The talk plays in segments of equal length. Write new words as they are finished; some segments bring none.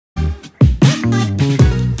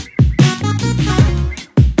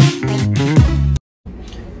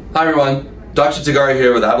Hi everyone, Dr. Tirgari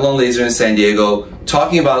here with Avalon Laser in San Diego,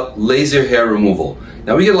 talking about laser hair removal.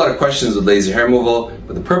 Now we get a lot of questions with laser hair removal,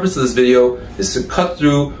 but the purpose of this video is to cut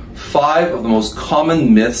through 5 of the most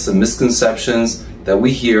common myths and misconceptions that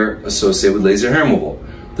we hear associated with laser hair removal.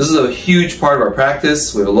 This is a huge part of our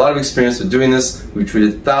practice. We have a lot of experience with doing this. We've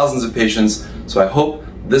treated thousands of patients, so I hope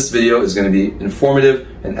this video is going to be informative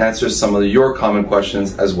and answer some of your common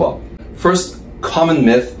questions as well. First common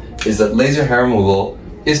myth is that laser hair removal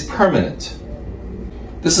is permanent.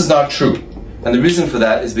 This is not true. And the reason for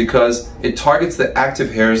that is because it targets the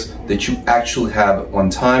active hairs that you actually have at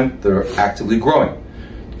one time that are actively growing.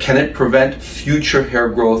 Can it prevent future hair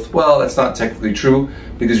growth? Well, that's not technically true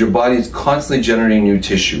because your body is constantly generating new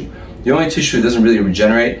tissue. The only tissue that doesn't really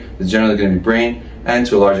regenerate is generally going to be brain and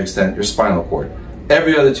to a large extent your spinal cord.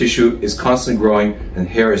 Every other tissue is constantly growing and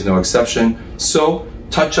hair is no exception. So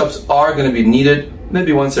touch-ups are going to be needed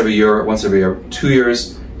maybe once every year, once every 2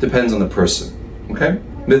 years, depends on the person. Okay?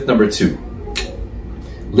 Myth number 2.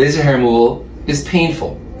 Laser hair removal is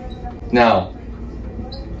painful. Now,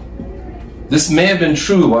 this may have been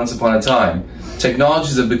true once upon a time.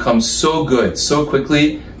 Technologies have become so good so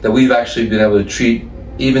quickly that we've actually been able to treat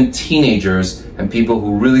even teenagers and people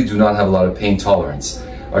who really do not have a lot of pain tolerance.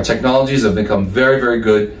 Our technologies have become very, very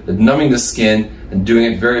good at numbing the skin and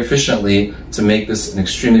doing it very efficiently to make this an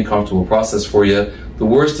extremely comfortable process for you. The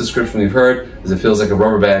worst description we've heard is it feels like a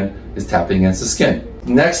rubber band is tapping against the skin.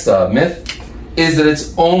 Next myth is that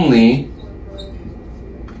it's only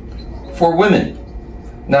for women.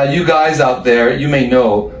 Now you guys out there, you may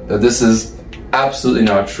know that this is absolutely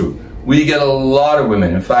not true. We get a lot of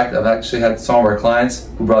women. In fact, I've actually had some of our clients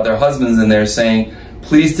who brought their husbands in there saying,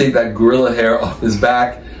 please take that gorilla hair off his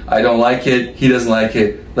back. I don't like it, he doesn't like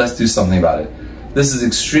it, let's do something about it. This is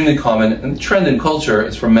extremely common, and the trend in culture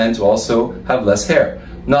is for men to also have less hair.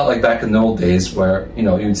 Not like back in the old days where,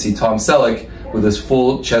 you would see Tom Selleck with his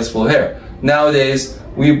full chest full of hair. Nowadays,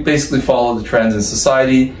 we basically follow the trends in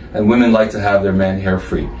society, and women like to have their men hair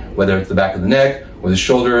free, whether it's the back of the neck, or the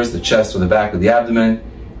shoulders, the chest, or the back of the abdomen.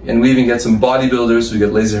 And we even get some bodybuilders who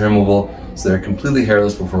get laser hair removal, so they're completely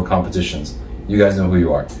hairless before competitions. You guys know who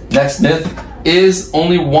you are. Next myth is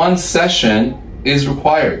only 1 session is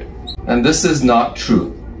required. And this is not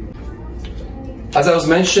true. As I was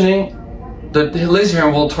mentioning, the laser hair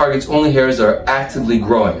removal targets only hairs that are actively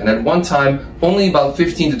growing. And at one time, only about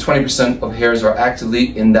 15 to 20% of hairs are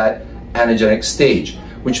actively in that anogenic stage,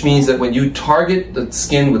 which means that when you target the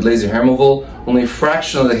skin with laser hair removal, only a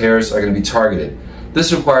fraction of the hairs are going to be targeted.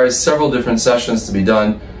 This requires several different sessions to be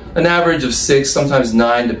done, an average of 6, sometimes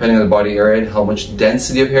 9, depending on the body area and how much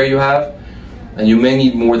density of hair you have. And you may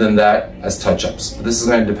need more than that as touch-ups. But this is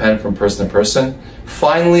going to depend from person to person.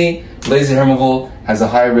 Finally, laser hair removal has a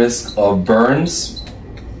high risk of burns,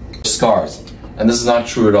 scars. And this is not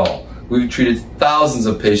true at all. We've treated thousands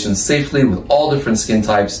of patients safely with all different skin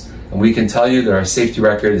types, and we can tell you that our safety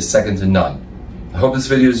record is second to none. I hope this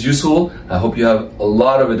video is useful. I hope you have a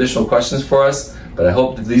lot of additional questions for us, but I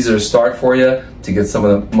hope that these are a start for you to get some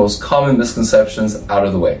of the most common misconceptions out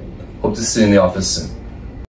of the way. Hope to see you in the office soon.